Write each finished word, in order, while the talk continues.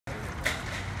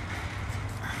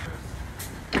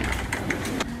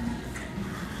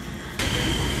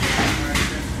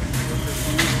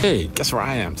Hey, guess where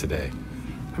I am today?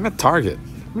 I'm at Target.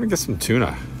 I'm gonna get some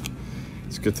tuna.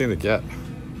 It's a good thing to get.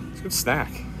 It's a good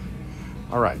snack.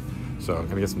 All right, so I'm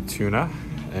gonna get some tuna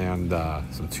and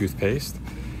some toothpaste,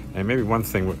 and maybe one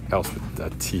thing else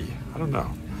with tea. I don't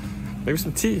know. Maybe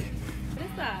some tea. What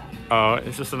is that? Oh,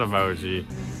 it's just an emoji.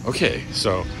 Okay,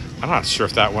 so I'm not sure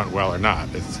if that went well or not.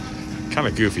 It's kind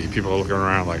of goofy. People are looking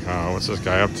around like, oh, what's this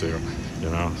guy up to? You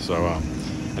know. So,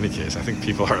 in any case, I think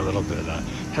people are a little bit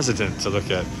hesitant to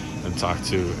look at and talk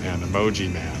to an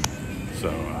emoji man. So,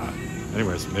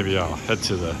 anyways, maybe I'll head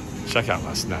to the checkout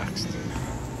list next.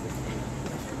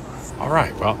 All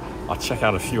right, well, I'll check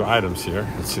out a few items here.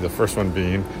 Let's see, the first one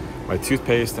being my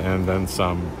toothpaste and then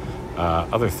some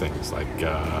other things like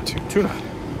tuna.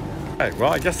 All right,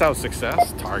 well, I guess that was a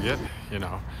success. Target, you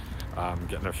know,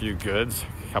 getting a few goods,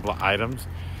 a couple of items.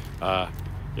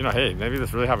 You know, hey, maybe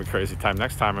let's really have a crazy time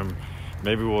next time, and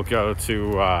maybe we'll go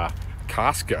to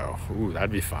Costco. Ooh,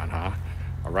 that'd be fun, huh?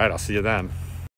 All right, I'll see you then.